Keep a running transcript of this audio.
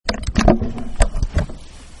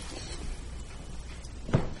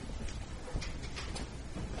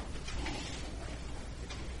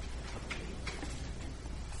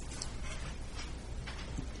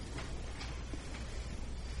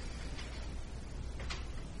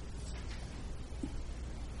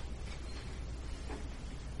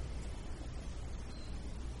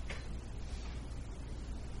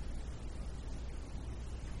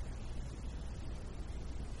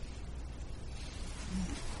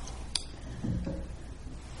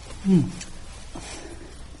It's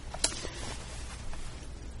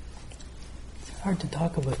hard to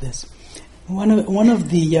talk about this. One of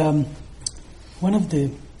the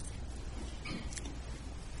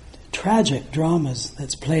tragic dramas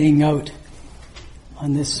that's playing out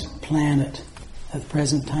on this planet at the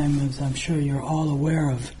present time, as I'm sure you're all aware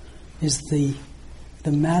of, is the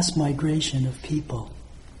mass migration of people.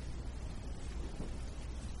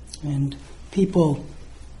 And people,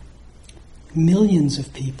 millions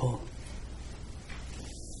of people,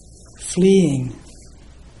 fleeing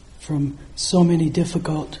from so many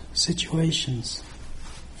difficult situations,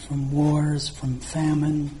 from wars, from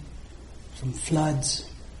famine, from floods,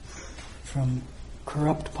 from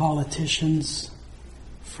corrupt politicians,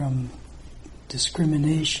 from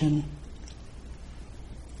discrimination.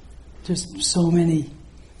 Just so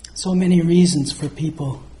many reasons for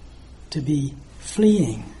people to be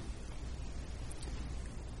fleeing.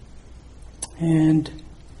 And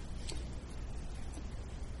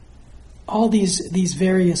all these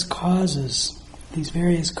various causes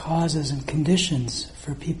and conditions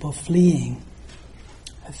for people fleeing,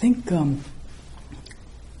 I think can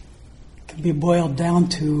be boiled down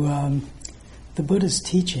to the Buddha's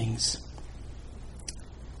teachings.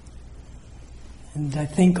 And I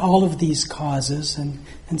think all of these causes, and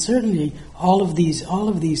certainly all of these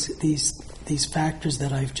factors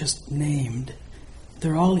that I've just named,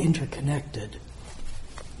 they're all interconnected.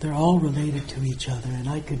 They're all related to each other, and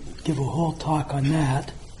I could give a whole talk on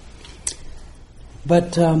that.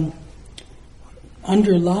 But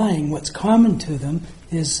underlying what's common to them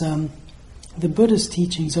is the Buddha's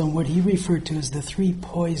teachings on what he referred to as the three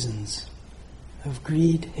poisons of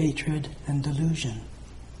greed, hatred, and delusion.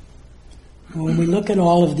 And when we look at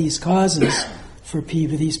all of these causes for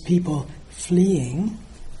these people fleeing,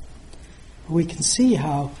 we can see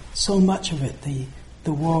how so much of it,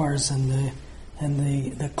 the wars and the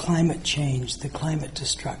climate change, the climate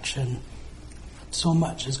destruction, so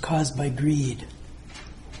much is caused by greed.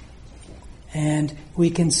 And we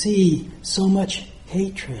can see so much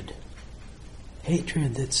hatred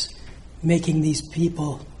that's making these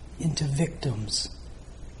people into victims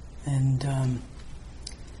and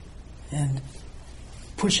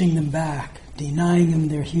pushing them back, denying them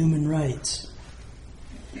their human rights.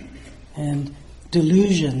 And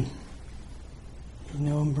delusion,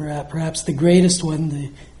 perhaps the greatest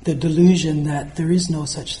one, the delusion that there is no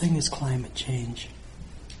such thing as climate change.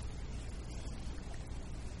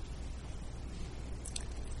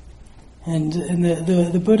 And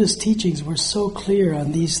the Buddha's teachings were so clear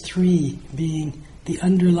on these three being the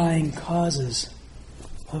underlying causes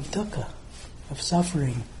of dukkha, of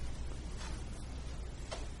suffering.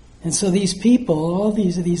 And so these people, all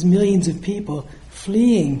these millions of people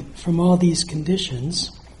fleeing from all these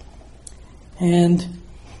conditions, and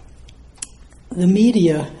the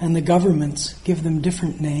media and the governments give them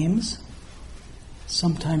different names.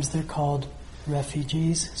 Sometimes they're called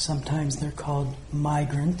refugees, sometimes they're called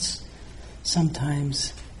migrants,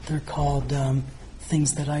 sometimes they're called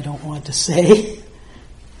things that I don't want to say.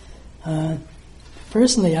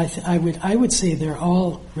 Personally, I would say they're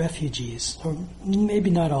all refugees, or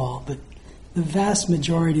maybe not all, but the vast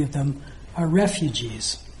majority of them are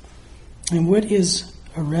refugees. And what is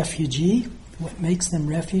a refugee? What makes them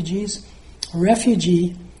refugees? A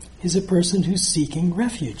refugee is a person who's seeking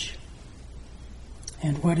refuge.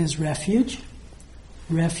 And what is refuge?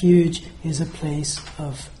 Refuge is a place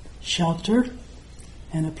of shelter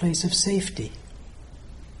and a place of safety.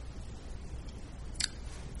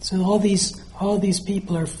 So all these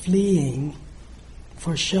people are fleeing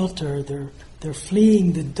for shelter. They're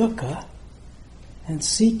fleeing the dukkha and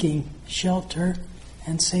seeking shelter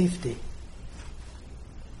and safety.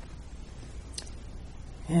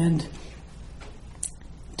 And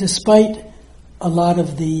despite a lot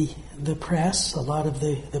of the press, a lot of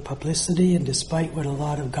the publicity, and despite what a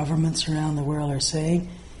lot of governments around the world are saying,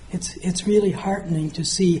 it's really heartening to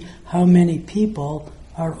see how many people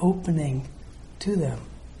are opening to them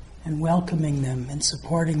and welcoming them and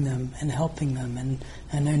supporting them and helping them.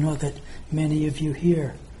 And I know that many of you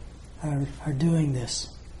here are doing this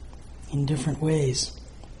in different ways.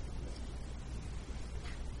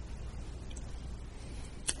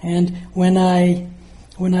 And when I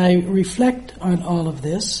reflect on all of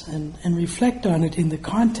this and reflect on it in the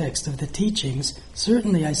context of the teachings,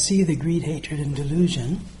 certainly I see the greed, hatred, and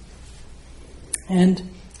delusion. And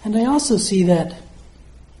I also see that,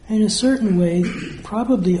 in a certain way,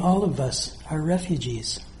 probably all of us are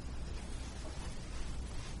refugees.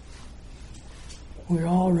 We're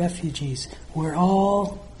all refugees. We're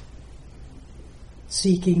all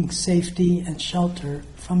seeking safety and shelter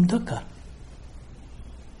from dukkha.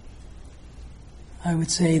 I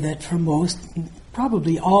would say that for most,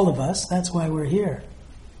 probably all of us, that's why we're here.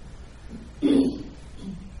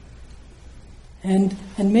 And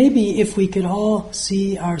maybe if we could all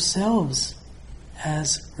see ourselves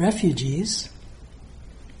as refugees,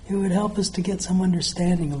 it would help us to get some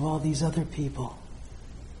understanding of all these other people,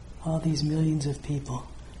 all these millions of people,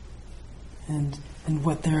 and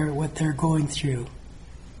what they're going through.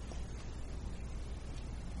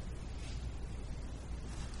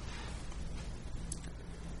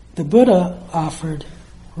 The Buddha offered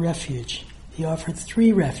refuge. He offered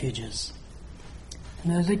 3 refuges.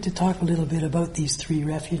 And I'd like to talk a little bit about these 3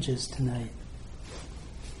 refuges tonight.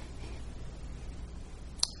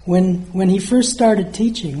 When he first started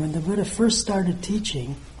teaching, when the Buddha first started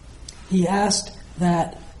teaching, he asked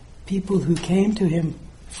that people who came to him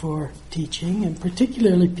for teaching, and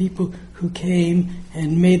particularly people who came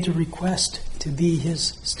and made the request to be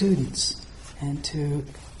his students and to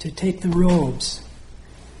take the robes,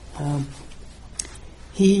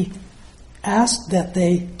 he asked that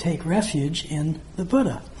they take refuge in the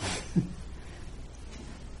Buddha.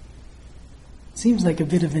 Seems like a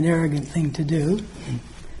bit of an arrogant thing to do.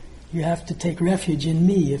 You have to take refuge in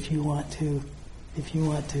me if you want to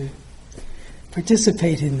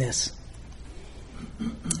participate in this.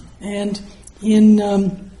 And in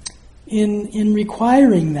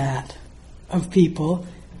requiring that of people,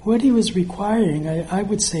 what he was requiring, I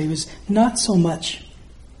would say, was not so much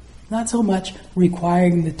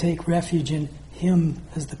requiring to take refuge in him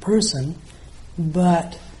as the person,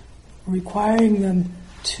 but requiring them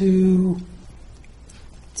to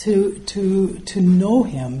know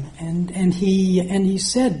him. And he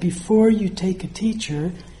said, before you take a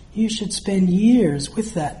teacher, you should spend years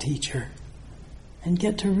with that teacher and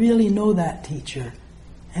get to really know that teacher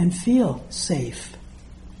and feel safe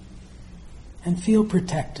and feel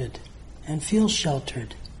protected and feel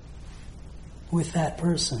sheltered with that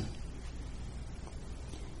person.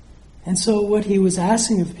 And so what he was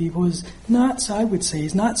asking of people is not so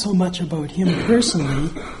much about him personally,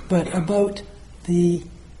 but about the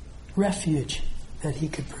refuge that he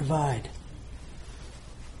could provide.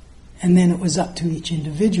 And then it was up to each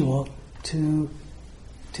individual to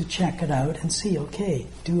check it out and see, okay,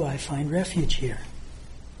 do I find refuge here?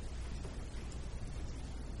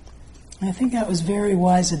 And I think that was very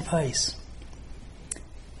wise advice.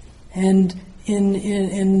 And in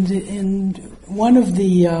one of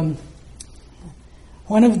the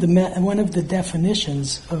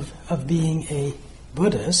definitions of being a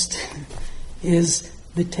Buddhist is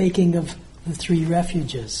the taking of the 3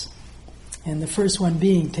 refuges. And the first one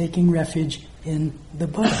being taking refuge in the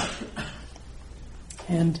Buddha.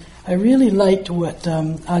 And I really liked what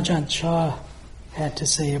Ajahn Chah had to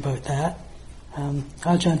say about that.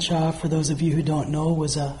 Ajahn Chah, for those of you who don't know,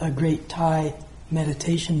 was a great Thai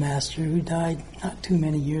meditation master who died not too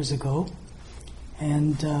many years ago.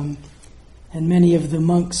 And many of the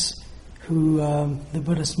monks the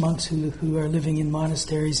Buddhist monks who are living in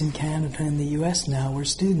monasteries in Canada and the US now were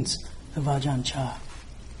students of Ajahn Chah.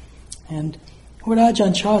 And what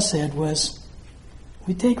Ajahn Chah said was,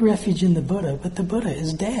 we take refuge in the Buddha, but the Buddha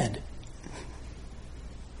is dead.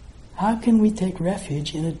 How can we take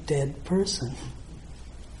refuge in a dead person?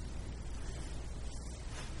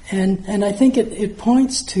 And I think it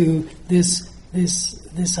points to this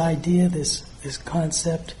idea, this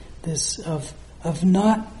concept, of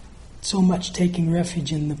not so much taking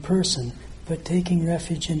refuge in the person, but taking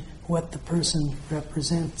refuge in what the person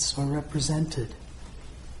represents or represented.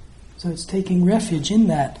 So it's taking refuge in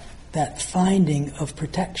that finding of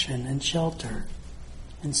protection and shelter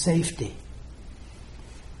and safety.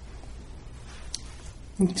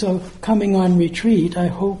 And so coming on retreat, I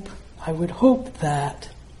would hope that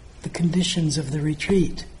the conditions of the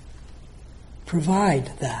retreat provide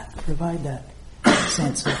that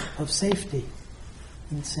sense of safety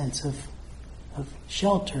and sense of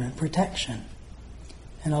shelter and protection,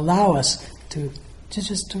 and allow us to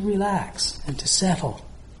just relax and to settle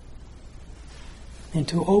and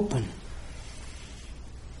to open.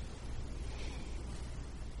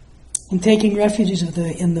 In taking refuge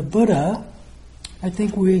in the Buddha, I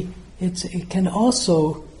think it can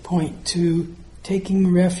also point to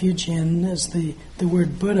taking refuge in, as the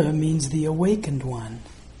word Buddha means the awakened one.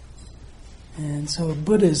 And so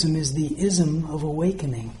Buddhism is the ism of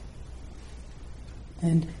awakening.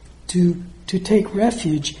 And to take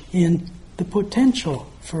refuge in the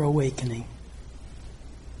potential for awakening.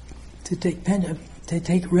 To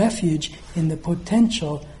take refuge in the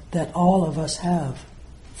potential that all of us have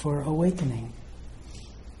for awakening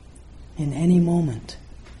in any moment.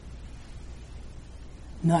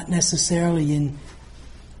 Not necessarily in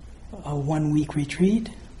a 1-week retreat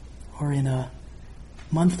or in a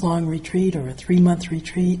month-long retreat or a 3-month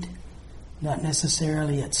retreat, not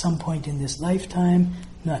necessarily at some point in this lifetime,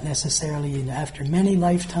 not necessarily after many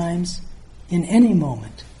lifetimes. In any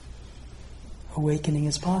moment, awakening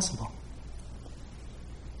is possible.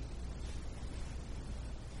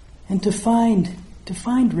 And to find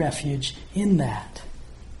refuge in that.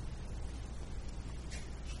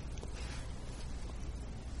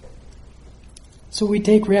 So we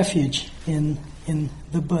take refuge in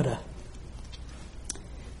the Buddha.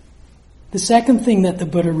 The second thing that the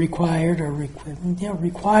Buddha required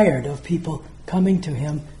of people coming to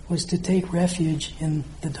him was to take refuge in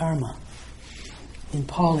the Dharma. In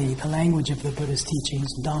Pali, the language of the Buddha's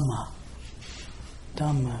teachings, Dhamma.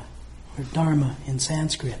 Dhamma, or Dharma in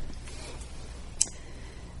Sanskrit.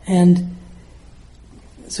 And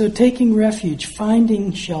so taking refuge,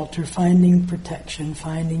 finding shelter, finding protection,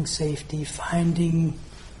 finding safety, finding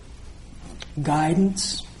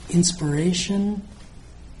guidance, inspiration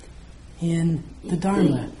in the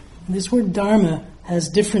Dharma. And this word Dharma has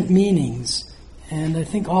different meanings, and I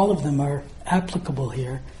think all of them are applicable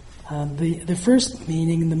here. The first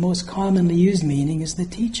meaning, the most commonly used meaning, is the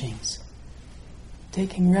teachings.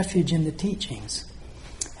 Taking refuge in the teachings.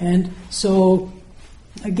 And so,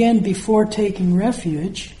 again, before taking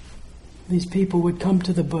refuge, these people would come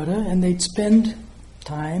to the Buddha and they'd spend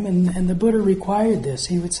time, and the Buddha required this.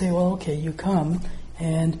 He would say, well, okay, you come,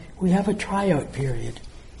 and we have a tryout period.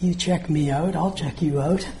 You check me out, I'll check you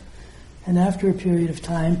out, and after a period of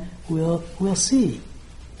time, we'll see.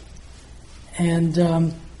 And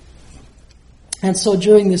so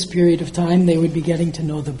during this period of time, they would be getting to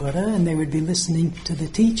know the Buddha, and they would be listening to the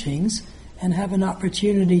teachings, and have an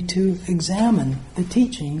opportunity to examine the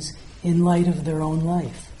teachings in light of their own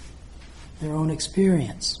life, their own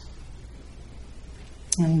experience.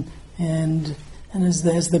 And as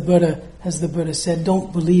the Buddha said,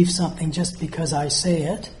 don't believe something just because I say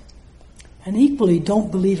it, and equally don't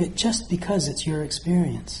believe it just because it's your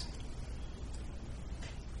experience.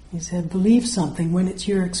 He said, believe something when it's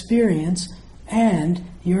your experience, and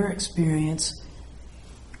your experience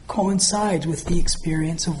coincides with the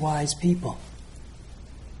experience of wise people.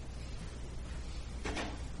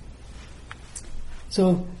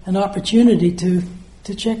 So an opportunity to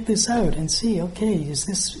check this out and see, okay, is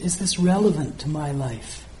this relevant to my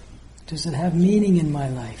life? Does it have meaning in my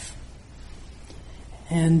life?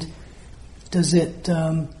 And does it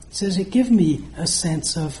give me a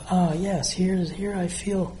sense of, yes, here I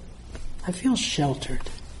feel sheltered.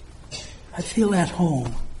 I feel at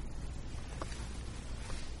home.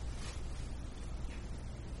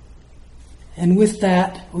 And with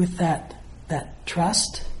that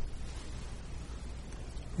trust,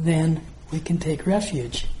 then we can take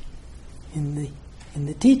refuge in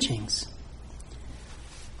the teachings.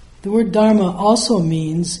 The word Dharma also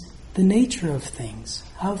means the nature of things,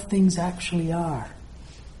 how things actually are.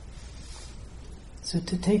 So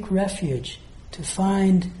to take refuge, to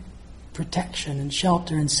find protection and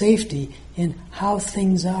shelter and safety in how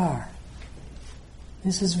things are.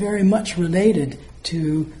 This is very much related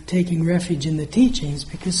to taking refuge in the teachings,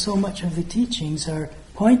 because so much of the teachings are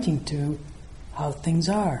pointing to how things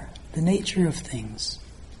are, the nature of things.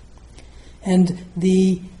 And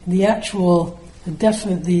the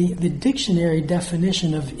dictionary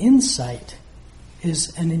definition of insight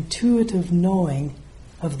is an intuitive knowing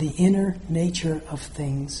of the inner nature of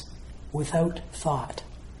things without thought.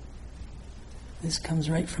 This comes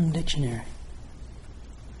right from dictionary.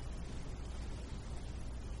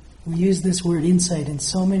 We use this word insight in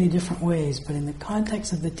so many different ways, but in the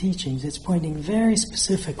context of the teachings, it's pointing very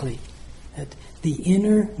specifically at the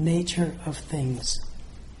inner nature of things.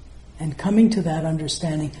 And coming to that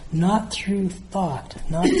understanding not through thought,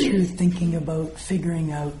 not through thinking about,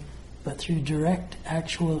 figuring out, but through direct,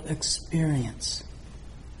 actual experience.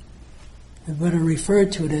 The Buddha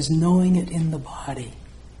referred to it as knowing it in the body.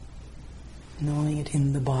 Knowing it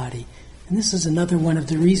in the body. And this is another one of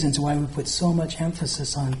the reasons why we put so much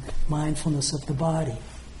emphasis on mindfulness of the body.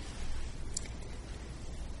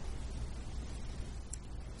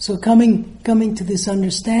 So coming to this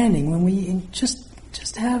understanding, when we just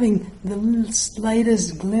having the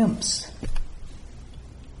slightest glimpse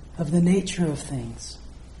of the nature of things,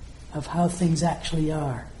 of how things actually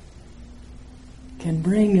are. It can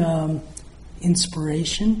bring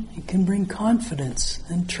inspiration, it can bring confidence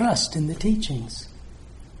and trust in the teachings.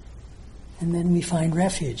 And then we find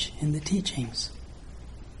refuge in the teachings.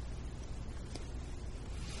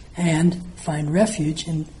 And find refuge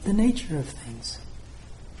in the nature of things.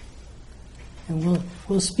 And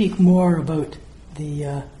we'll speak more about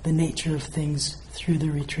the nature of things through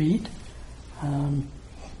the retreat.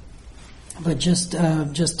 But just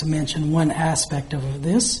to mention one aspect of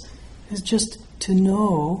this is just to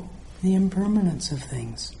know the impermanence of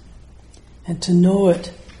things, and to know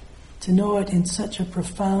it in such a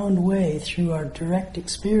profound way through our direct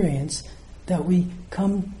experience that we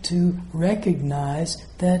come to recognize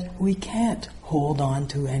that we can't hold on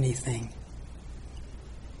to anything.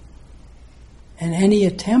 And any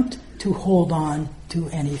attempt to hold on to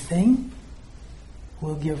anything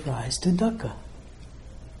will give rise to dukkha,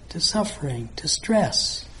 to suffering, to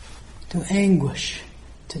stress, to anguish,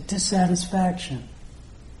 to dissatisfaction.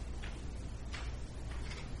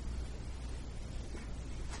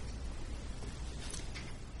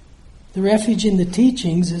 The refuge in the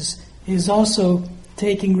teachings is also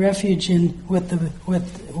taking refuge in what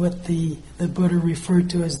the Buddha referred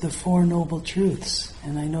to as the Four Noble Truths.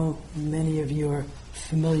 And I know many of you are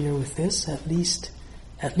familiar with this, at least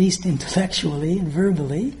intellectually and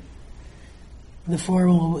verbally. The Four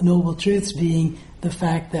Noble Truths being the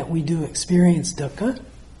fact that we do experience dukkha,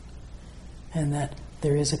 and that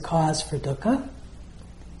there is a cause for dukkha,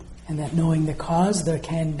 and that knowing the cause there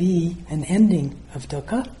can be an ending of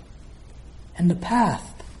dukkha, and the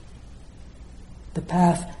path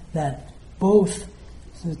that both,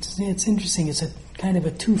 it's interesting, it's a kind of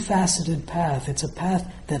a two-faceted path. It's a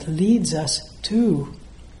path that leads us to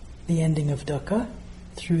the ending of dukkha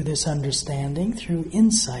through this understanding, through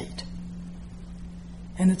insight.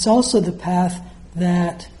 And it's also the path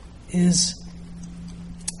that is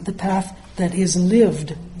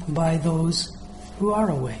lived by those who are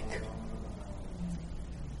awake.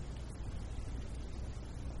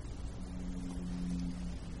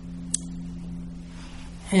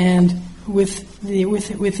 And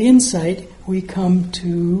with insight, we come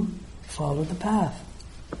to follow the path.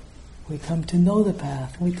 We come to know the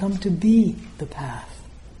path. We come to be the path.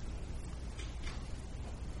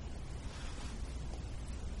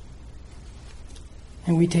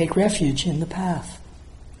 And we take refuge in the path.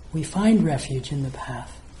 We find refuge in the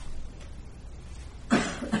path.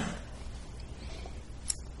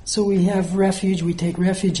 So we have refuge, we take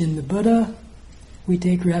refuge in the Buddha, we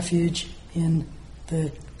take refuge in the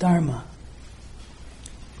Dharma.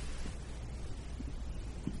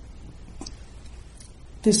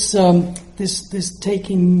 This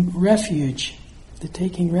taking refuge, the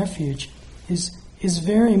taking refuge, is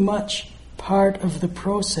very much part of the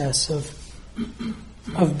process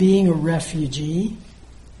of being a refugee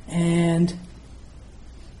and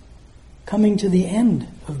coming to the end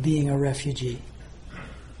of being a refugee.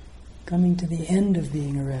 Coming to the end of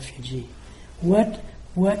being a refugee. What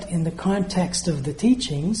in the context of the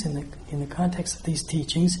teachings, in the context of these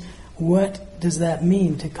teachings, what does that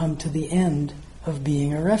mean to come to the end of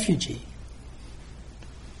being a refugee?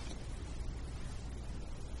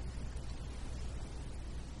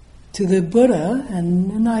 To the Buddha,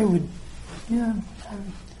 and I would,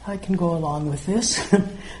 I can go along with this.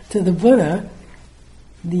 To the Buddha,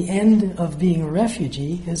 the end of being a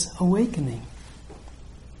refugee is awakening.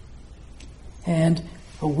 And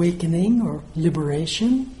awakening or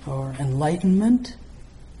liberation or enlightenment,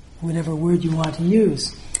 whatever word you want to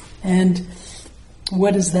use. And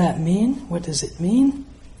what does that mean? What does it mean?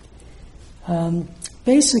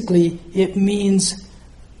 Basically, it means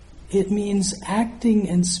acting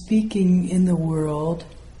and speaking in the world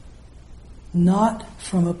not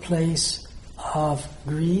from a place of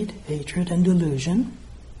greed, hatred, and delusion,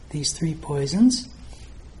 these three poisons,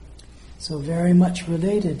 so very much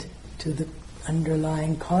related to the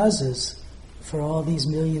underlying causes for all these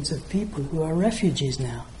millions of people who are refugees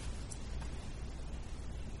now.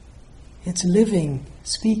 It's living,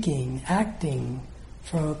 speaking, acting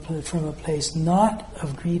from a place not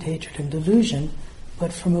of greed, hatred, and delusion,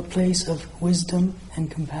 but from a place of wisdom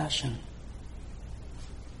and compassion.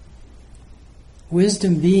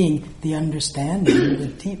 Wisdom being the understanding, the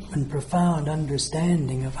deep and profound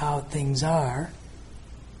understanding of how things are,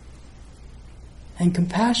 and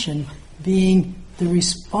compassion being the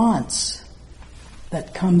response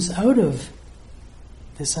that comes out of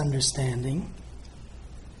this understanding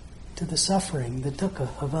to the suffering, the dukkha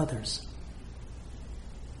of others.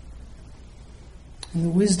 And the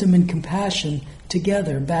wisdom and compassion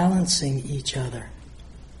together, balancing each other.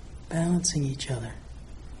 Balancing each other.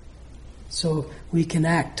 So we can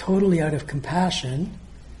act totally out of compassion,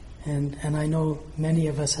 and I know many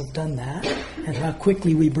of us have done that, and how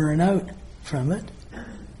quickly we burn out from it.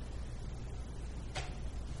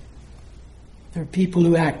 There are people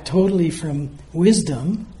who act totally from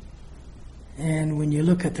wisdom, and when you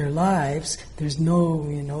look at their lives, there's no,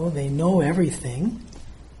 they know everything,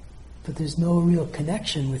 but there's no real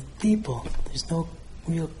connection with people. There's no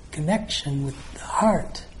real connection with the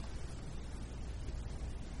heart.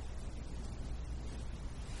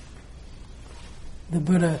 The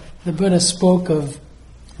Buddha spoke of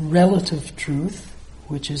relative truth,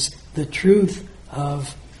 which is the truth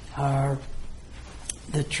of our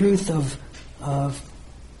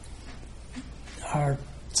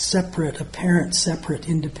apparent separate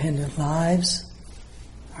independent lives,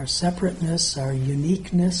 our separateness, our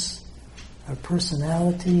uniqueness, our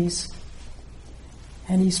personalities.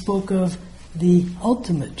 And he spoke of the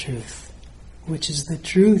ultimate truth, which is the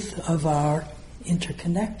truth of our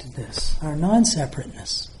interconnectedness, our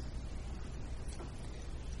non-separateness.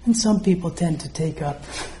 And some people tend to take up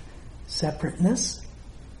separateness.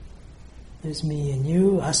 There's me and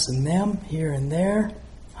you, us and them, here and there.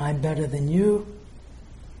 I'm better than you.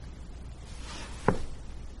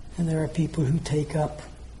 And there are people who take up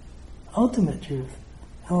ultimate truth.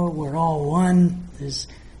 Oh, we're all one. There's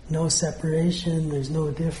no separation. There's no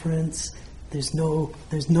difference. There's no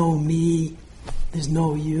me. There's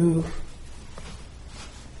no you.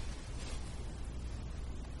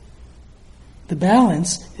 The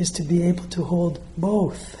balance is to be able to hold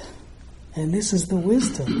both. And this is the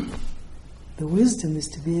wisdom. The wisdom is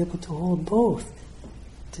to be able to hold both.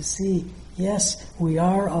 To see, yes, we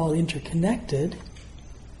are all interconnected,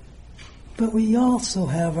 but we also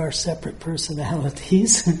have our separate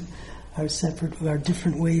personalities, our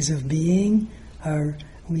different ways of being.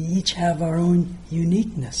 We each have our own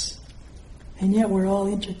uniqueness. And yet we're all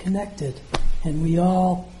interconnected. And we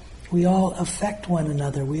all affect one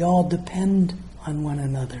another. We all depend on one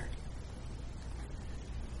another.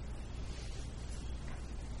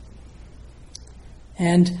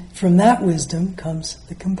 And from that wisdom comes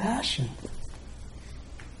the compassion.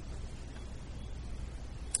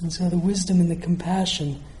 And so the wisdom and the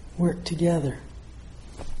compassion work together.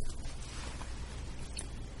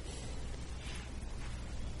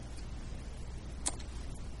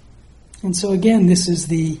 And so again, this is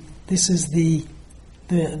the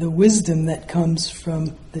wisdom that comes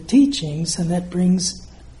from the teachings, and that brings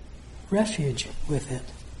refuge with it.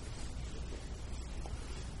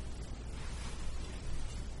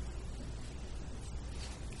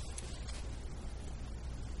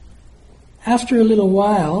 After a little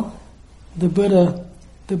while, the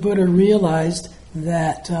Buddha realized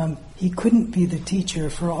that he couldn't be the teacher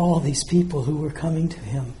for all these people who were coming to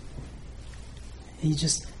him. He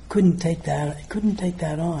just couldn't take that. He couldn't take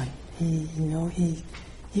that on.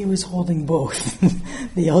 He was holding both,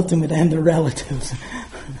 the ultimate and the relative.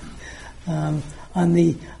 On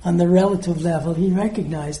the relative level, he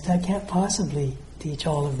recognized, I can't possibly teach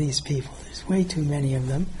all of these people. There's way too many of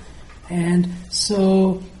them, and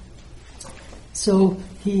so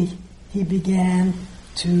he began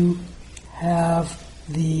to have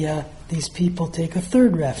these people take a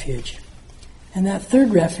third refuge, and that third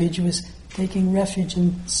refuge was taking refuge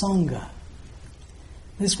in Sangha.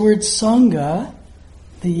 This word Sangha,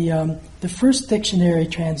 the first dictionary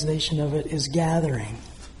translation of it is gathering.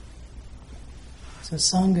 So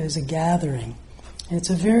Sangha is a gathering. And it's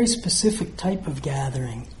a very specific type of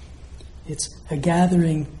gathering. It's a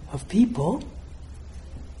gathering of people.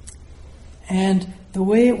 And the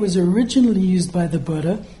way it was originally used by the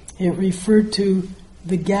Buddha, it referred to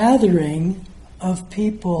the gathering of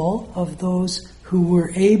people, of those who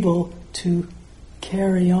were able to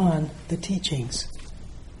carry on the teachings.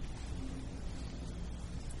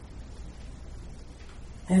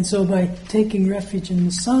 And so by taking refuge in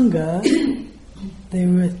the Sangha,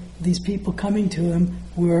 these people coming to him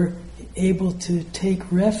were able to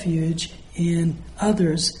take refuge in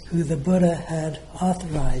others who the Buddha had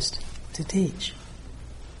authorized to teach.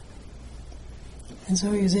 And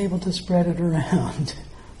so he was able to spread it around.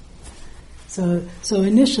 So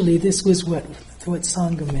initially this was what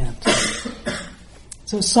Sangha meant.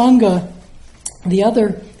 So Sangha, the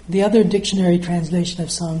other dictionary translation of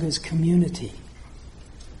Sangha is community.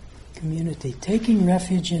 Community, taking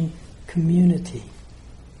refuge in community.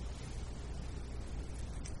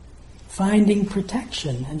 Finding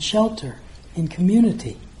protection and shelter in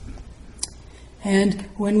community. And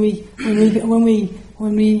when we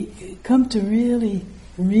come to really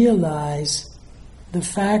realize the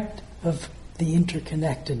fact of the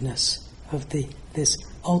interconnectedness of this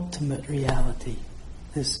ultimate reality,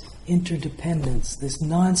 this interdependence, this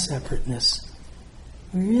non-separateness,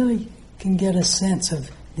 we really can get a sense of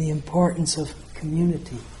the importance of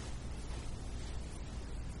community.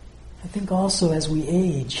 I think also as we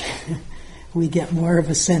age, we get more of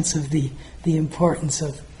a sense of the importance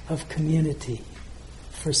of community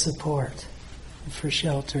for support, for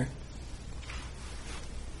shelter.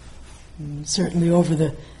 And certainly over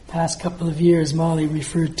the past couple of years, Molly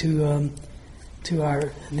referred to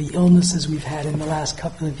the illnesses we've had in the last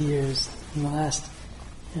couple of years,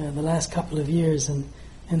 the last couple of years,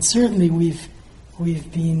 and certainly we've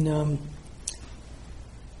been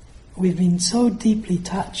so deeply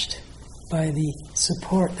touched by the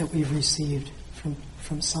support that we've received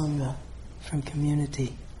from Sangha, from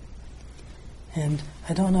community. And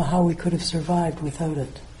I don't know how we could have survived without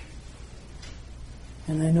it.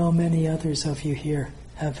 And I know many others of you here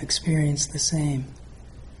have experienced the same.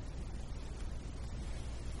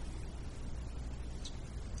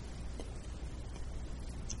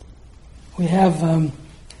 We have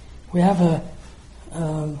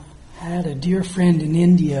had a dear friend in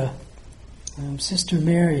India, Sister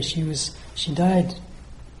Mary. She died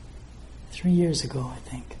 3 years ago, I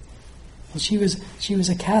think. And she was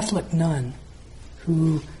a Catholic nun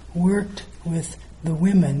who worked with the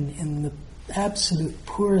women in the absolute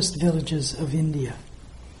poorest villages of India.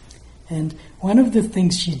 And one of the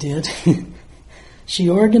things she did, she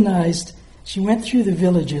went through the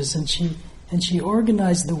villages and she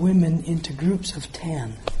organized the women into groups of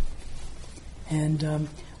 10. And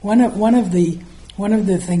one of the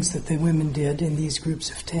things that the women did in these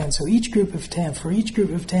groups of 10, so for each group of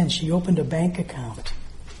 10, she opened a bank account.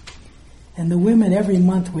 And the women every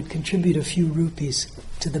month would contribute a few rupees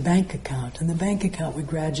to the bank account, and the bank account would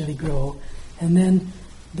gradually grow. And then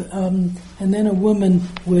a woman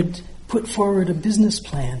would put forward a business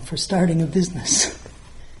plan for starting a business.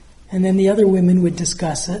 And then the other women would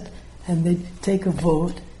discuss it, and they'd take a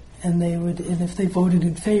vote, and if they voted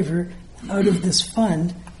in favor, out of this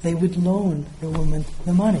fund, they would loan the woman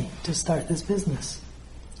the money to start this business.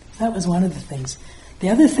 That was one of the things. The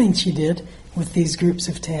other thing she did with these groups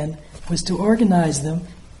of 10 was to organize them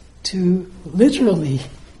to literally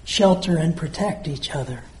shelter and protect each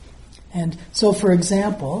other. And so, for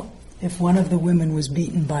example, if one of the women was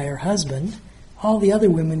beaten by her husband, all the other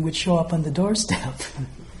women would show up on the doorstep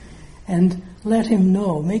and let him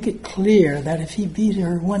know, make it clear that if he beat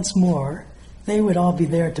her once more, they would all be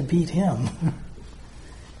there to beat him.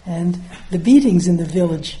 And the beatings in the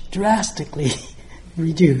village drastically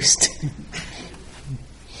reduced.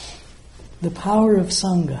 The power of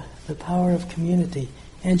Sangha, the power of community.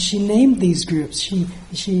 And she named these groups. She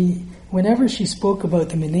whenever she spoke about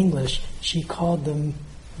them in English, she called them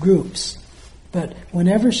groups. But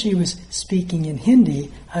whenever she was speaking in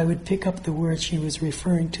Hindi, I would pick up the word she was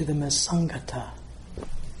referring to them as Sangata,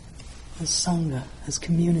 as Sangha, as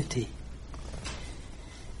community.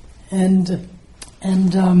 And I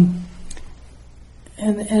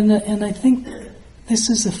think this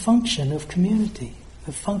is a function of community.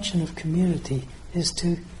 The function of community is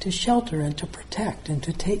to shelter and to protect and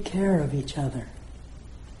to take care of each other.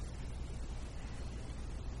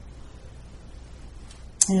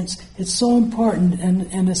 And it's so important,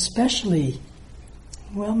 and especially,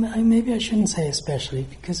 well, maybe I shouldn't say especially,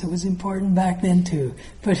 because it was important back then too,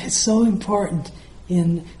 but it's so important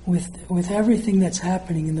with everything that's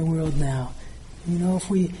happening in the world now. You know, if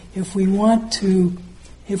we want to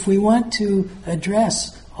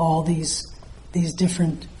address all these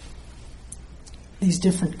different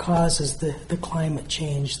causes, the climate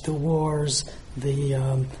change, the wars,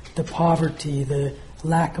 the poverty, the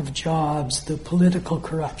lack of jobs, the political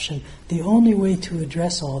corruption, the only way to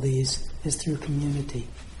address all these is through community.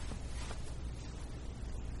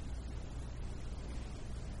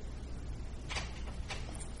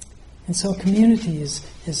 And so community is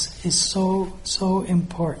so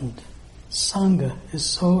important. Sangha is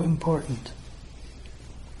so important.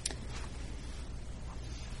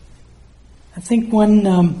 I think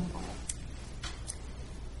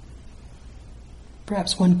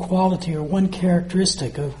perhaps one quality or one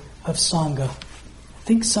characteristic of Sangha. I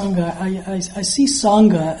think Sangha, I see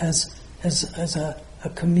Sangha as a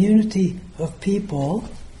community of people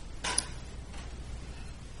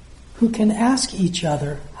who can ask each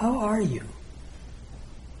other, how are you?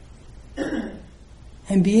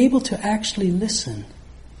 And be able to actually listen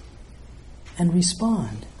and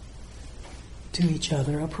respond to each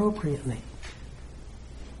other appropriately.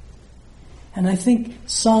 And I think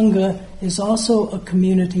Sangha is also a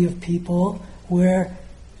community of people where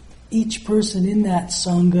each person in that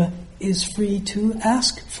Sangha is free to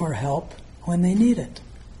ask for help when they need it.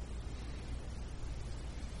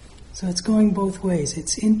 So it's going both ways.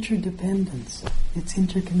 It's interdependence. It's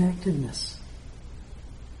interconnectedness.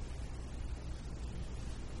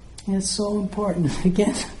 And it's so important.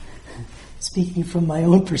 Again, speaking from my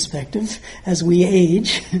own perspective, as we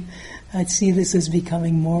age, I see this as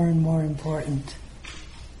becoming more and more important.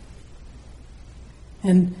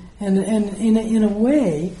 And in a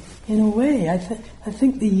way, I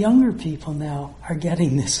think the younger people now are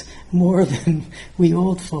getting this more than we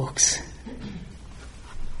old folks.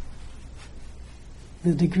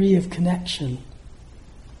 The degree of connection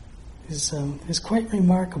is quite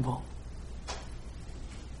remarkable.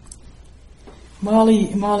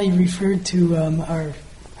 Molly referred to our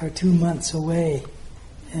 2 months away,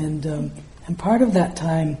 and part of that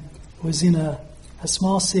time was in a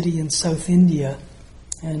small city in South India,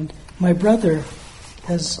 and my brother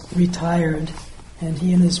has retired, and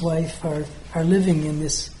he and his wife are living in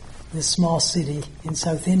this small city in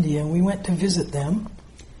South India, and we went to visit them,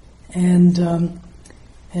 and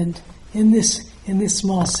in this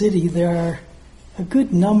small city there are a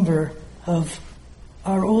good number of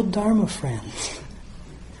our old Dharma friends,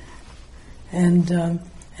 and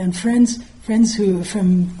friends who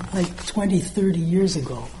from like 20, 30 years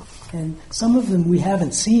ago, and some of them we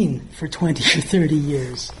haven't seen for 20 or 30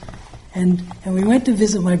 years, and we went to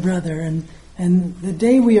visit my brother, and the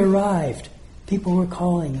day we arrived, people were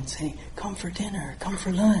calling and saying, "Come for dinner, come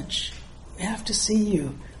for lunch, we have to see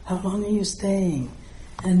you. How long are you staying?"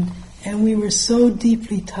 And we were so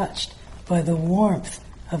deeply touched by the warmth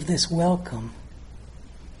of this welcome.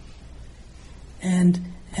 And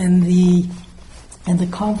the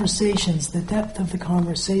conversations, the depth of the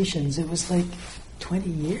conversations, it was like 20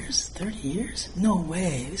 years, 30 years? No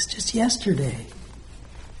way, it was just yesterday.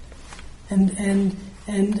 And in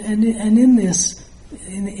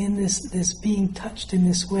this being touched in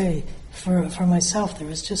this way, for myself, there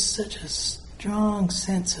was just such a strong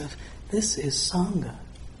sense of, this is Sangha.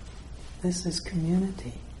 This is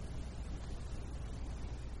community.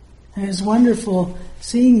 And it was wonderful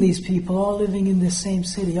seeing these people all living in this same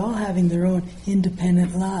city, all having their own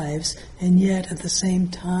independent lives, and yet at the same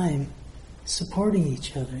time supporting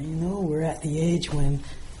each other. You know, we're at the age when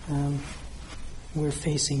we're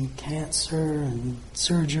facing cancer and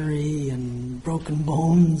surgery and broken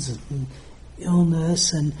bones and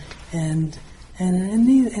illness, and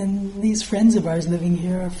these friends of ours living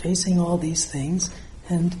here are facing all these things,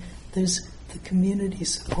 and there's the community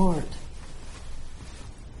support.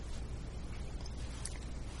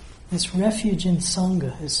 This refuge in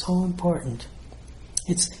Sangha is so important.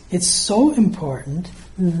 It's so important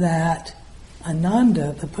that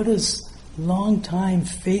Ananda, the Buddha's long-time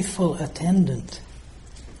faithful attendant,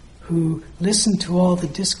 who listened to all the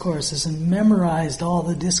discourses and memorized all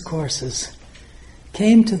the discourses,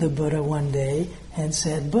 came to the Buddha one day and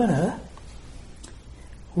said, "Buddha,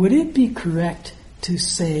 would it be correct to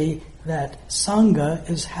say that Sangha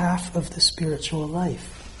is half of the spiritual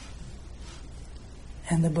life?"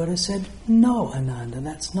 And the Buddha said, "No, Ananda,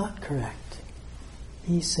 that's not correct."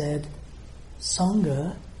 He said,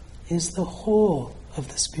 "Sangha is the whole of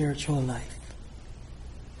the spiritual life.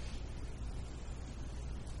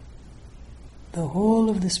 The whole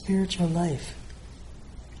of the spiritual life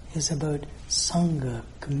is about Sangha,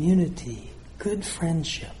 community, good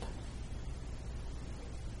friendship."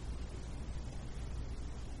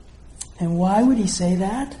 And why would he say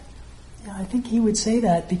that? I think he would say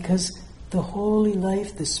that because the holy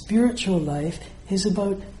life, the spiritual life, is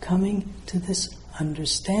about coming to this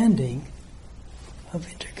understanding of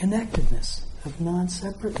interconnectedness, of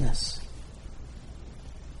non-separateness.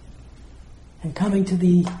 And coming to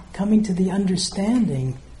the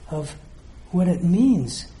understanding of what it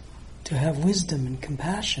means to have wisdom and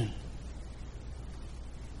compassion,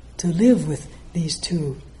 to live with these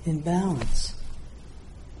two in balance.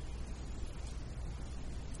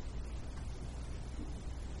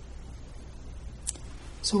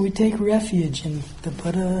 So we take refuge in the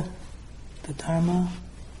Buddha, the Dharma,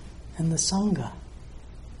 and the Sangha.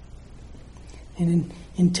 And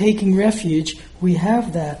in taking refuge, we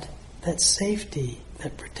have that safety,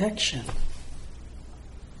 that protection.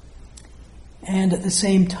 And at the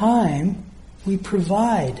same time, we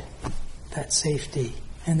provide that safety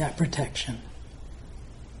and that protection.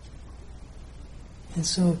 And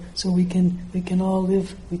so we can all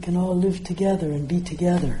live together and be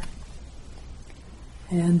together.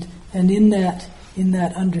 And in that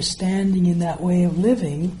understanding, in that way of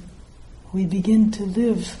living, we begin to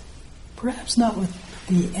live, perhaps not with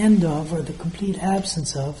the end of or the complete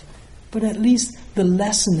absence of, but at least the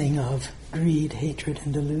lessening of greed, hatred,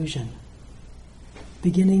 and delusion.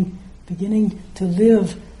 Beginning to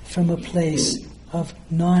live from a place of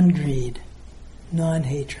non-greed,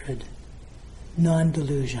 non-hatred,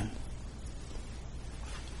 non-delusion.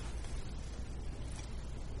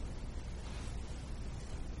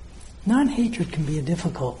 Non-hatred can be a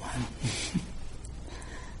difficult one.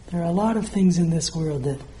 There are a lot of things in this world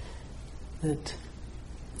that it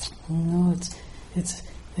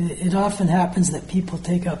often happens that people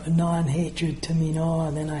take up non-hatred to mean,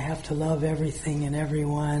 and then I have to love everything and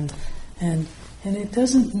everyone, and it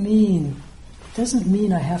doesn't mean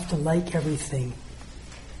I have to like everything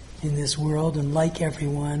in this world and like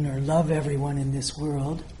everyone or love everyone in this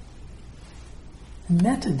world. And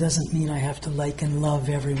metta doesn't mean I have to like and love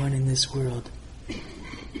everyone in this world.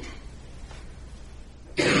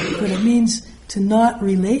 But it means to not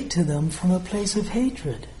relate to them from a place of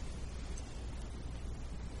hatred.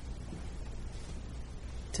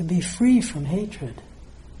 To be free from hatred.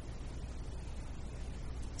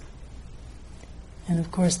 And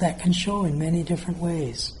of course that can show in many different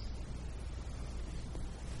ways.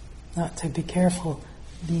 Not to be careful,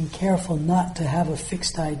 being careful not to have a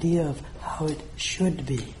fixed idea of how it should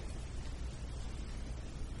be.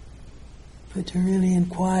 But to really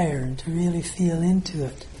inquire and to really feel into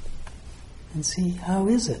it and see, how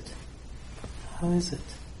is it? How is it?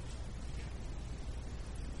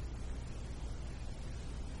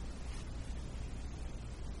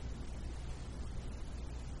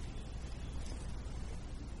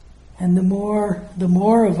 And the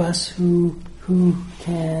more of us who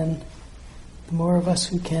can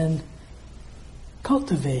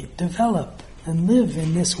cultivate, develop, and live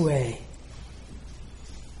in this way,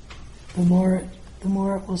 the more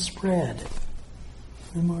it will spread.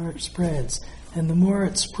 The more it spreads. And the more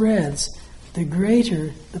it spreads, the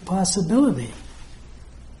greater the possibility.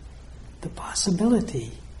 The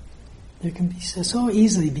possibility. There can be so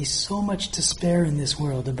easily be so much despair in this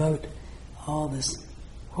world about all this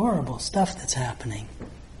horrible stuff that's happening.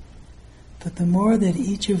 But the more that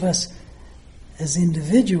each of us as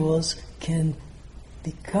individuals can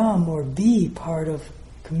become or be part of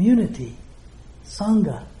community,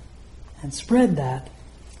 sangha, and spread that,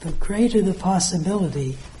 the greater the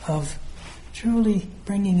possibility of truly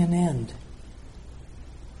bringing an end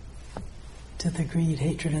to the greed,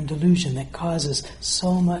 hatred, and delusion that causes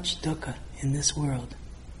so much dukkha in this world.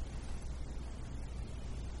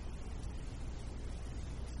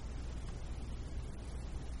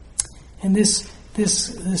 And this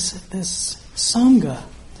sangha,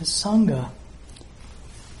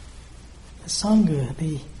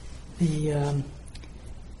 the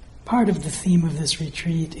part of the theme of this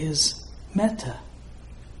retreat is metta,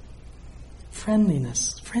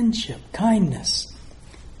 friendliness, friendship, kindness.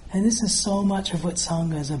 And this is so much of what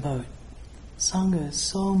sangha is about. Sangha is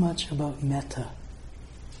so much about metta.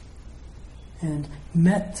 And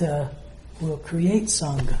metta will create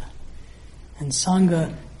sangha. And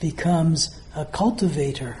sangha becomes a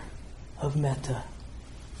cultivator of metta.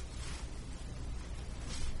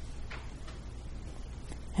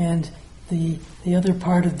 And the other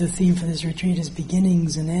part of the theme for this retreat is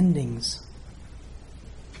beginnings and endings.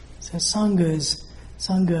 So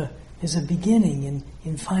sangha is a beginning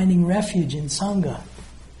in finding refuge in sangha.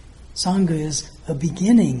 Sangha is a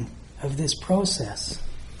beginning of this process.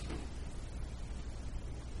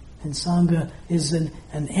 And sangha is an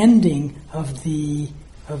ending of the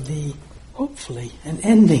hopefully an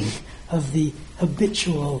ending of the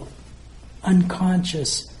habitual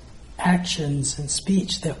unconscious actions and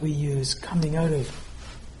speech that we use coming out of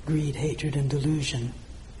greed, hatred, and delusion.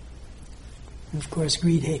 And of course,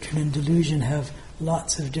 greed, hatred, and delusion have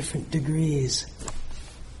lots of different degrees.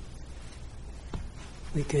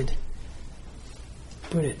 We could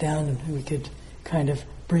put it down and we could kind of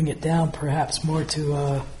bring it down perhaps more to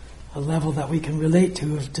a level that we can relate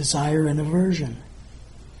to of desire and aversion.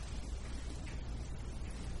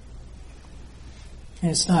 And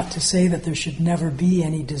it's not to say that there should never be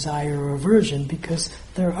any desire or aversion, because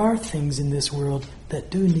there are things in this world that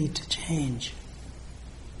do need to change.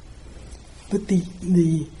 But the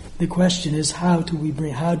question is, how do we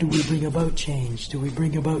bring about change? Do we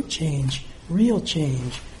bring about change, real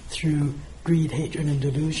change, through greed, hatred, and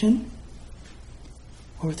delusion,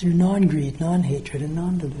 or through non-greed, non-hatred, and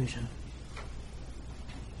non-delusion?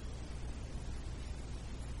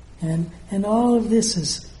 And all of this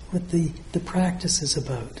is what the practice is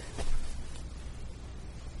about.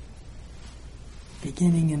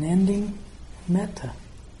 Beginning and ending, metta.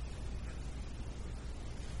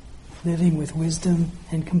 Living with wisdom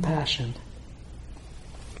and compassion.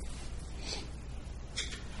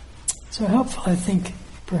 So helpful, I think,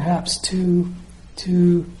 perhaps to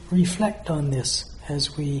reflect on this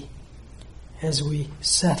as we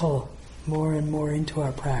settle more and more into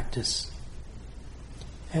our practice.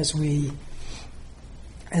 As we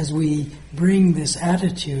as we bring this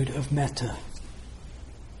attitude of metta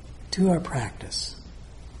to our practice,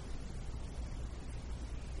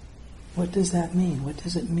 what does that mean? What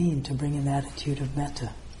does it mean to bring an attitude of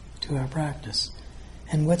metta to our practice?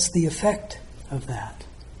 And what's the effect of that?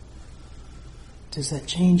 Does that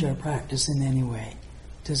change our practice in any way?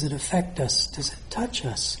 Does it affect us? Does it touch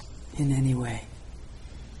us in any way?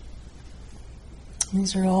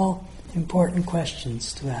 These are all important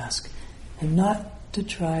questions to ask, and not to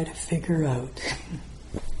try to figure out.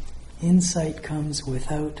 Insight comes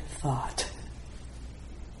without thought.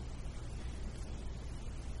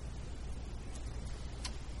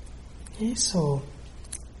 Okay, so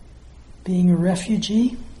being a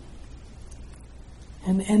refugee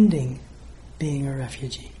and ending being a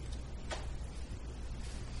refugee.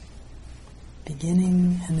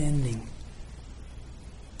 Beginning and ending.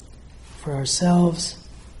 For ourselves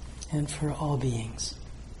and for all beings.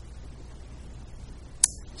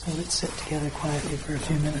 So let's sit together quietly for a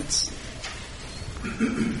few minutes.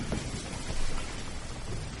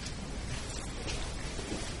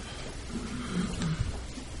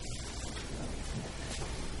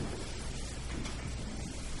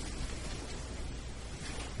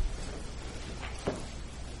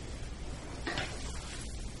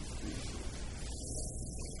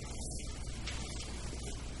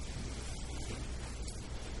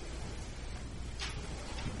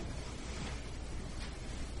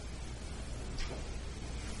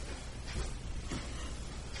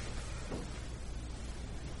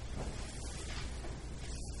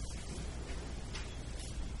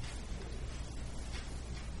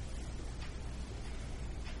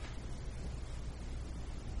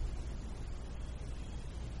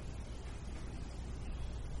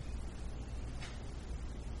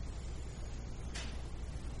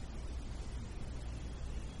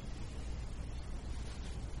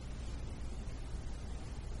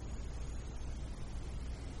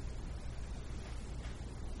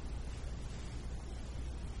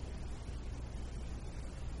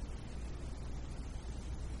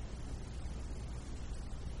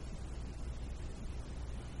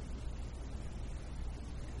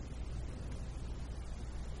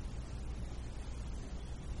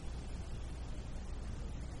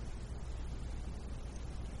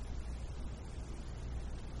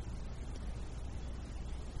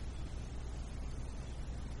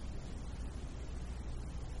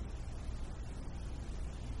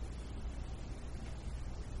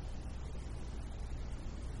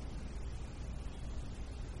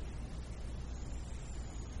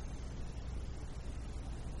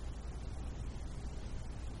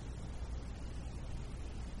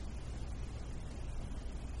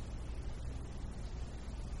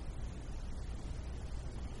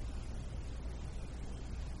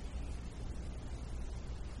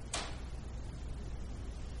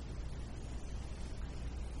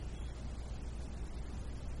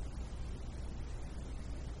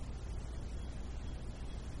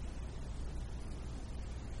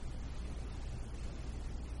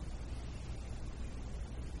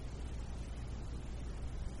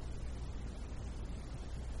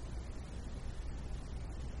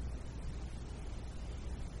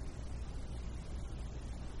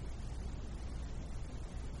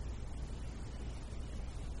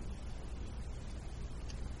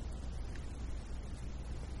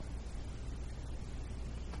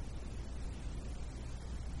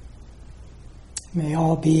 May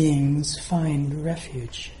all beings find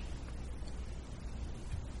refuge.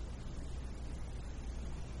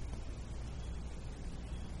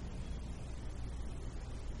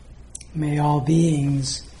 May all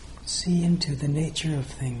beings see into the nature of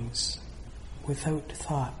things without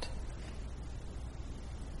thought.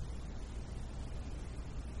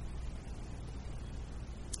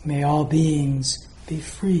 May all beings be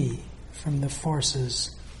free from the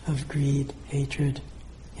forces of greed, hatred,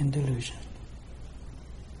 and delusion.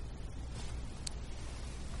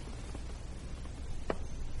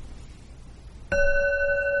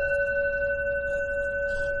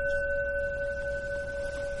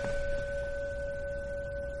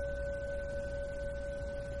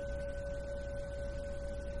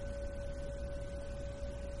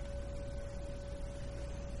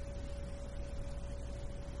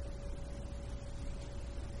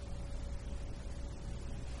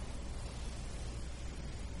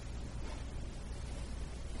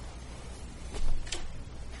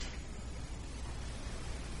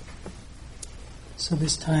 So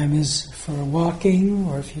this time is for walking,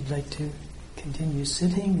 or if you'd like to continue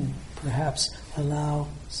sitting, and perhaps allow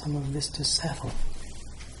some of this to settle.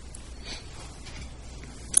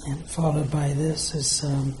 And followed by that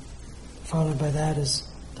is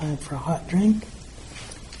time for a hot drink,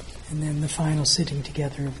 and then the final sitting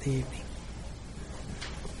together of the evening.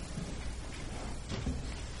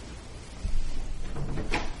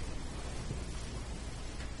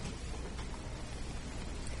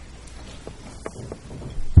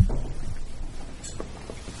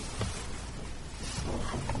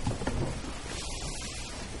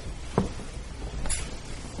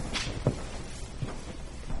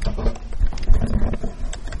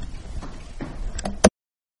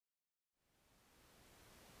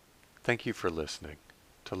 Thank you for listening.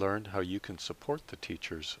 To learn how you can support the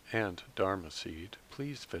teachers and Dharma Seed,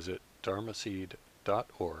 please visit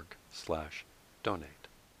dharmaseed.org/donate.